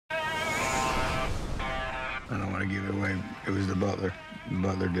I don't want to give it away. It was the butler. The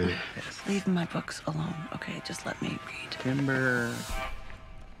butler did it. Leave my books alone, okay? Just let me read. Timber.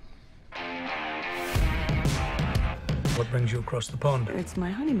 What brings you across the pond? It's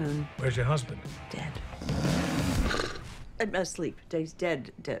my honeymoon. Where's your husband? Dead. Asleep. Dave's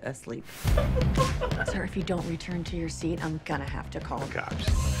dead. Asleep. Sir, if you don't return to your seat, I'm gonna have to call The cops.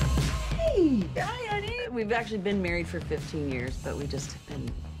 Hey! Hi, honey. We've actually been married for 15 years, but we just have been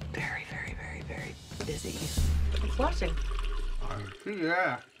very, very, very, very busy. What's watching?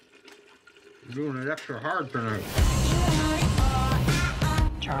 Yeah. You're doing it extra hard tonight.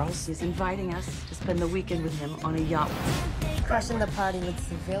 Charles is inviting us to spend the weekend with him on a yacht. Crashing the party with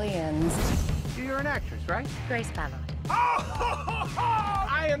civilians. You're an actress, right? Grace Ballard.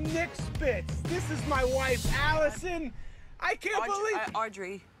 I am Nick Spitz. This is my wife, Allison. I can't believe...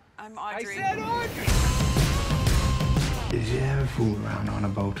 Audrey. I'm Audrey. I said Audrey. Did you ever fool around on a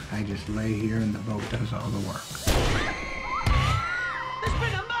boat? I just lay here and the boat does all the work. There's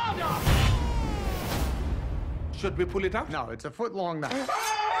been a murder! Should we pull it out? No, it's a foot long now.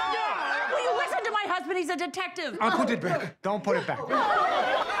 Will you listen to my husband? He's a detective. I'll put it back. Don't put it back.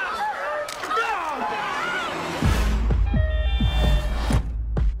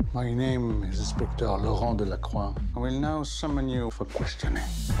 My name is Inspector Laurent Delacroix. I will now summon you for questioning.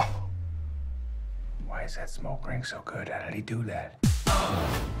 Why is that smoke ring so good? How did he do that?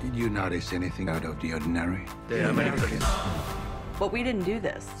 Did you notice anything out of the ordinary? The Americans. But we didn't do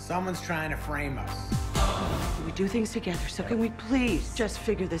this. Someone's trying to frame us. We do things together, so can we please just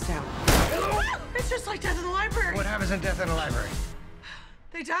figure this out? It's just like death in the library. What happens in Death in the Library?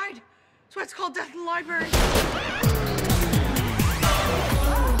 They died. That's why it's called death in the library.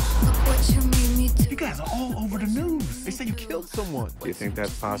 You guys are all over the news. They say you killed someone. Do you think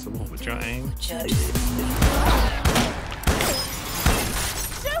that's possible with your aim? Shoot at him!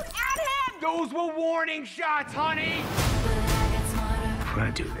 Those were warning shots, honey! If we're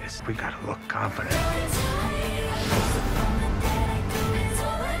gonna do this, we gotta look confident.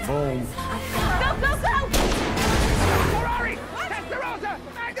 Boom. Go, go, go! Ferrari! Testarossa!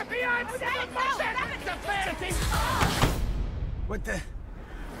 Magna Fiance! It's a fantasy! What the?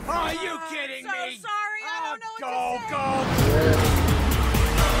 Oh, are you kidding me? So sorry, I don't know what Go, to say.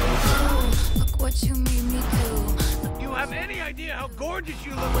 go! Look what you made me do. You have any idea how gorgeous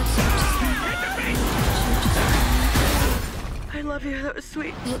you look? I love you. That was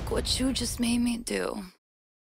sweet. Look what you just made me do.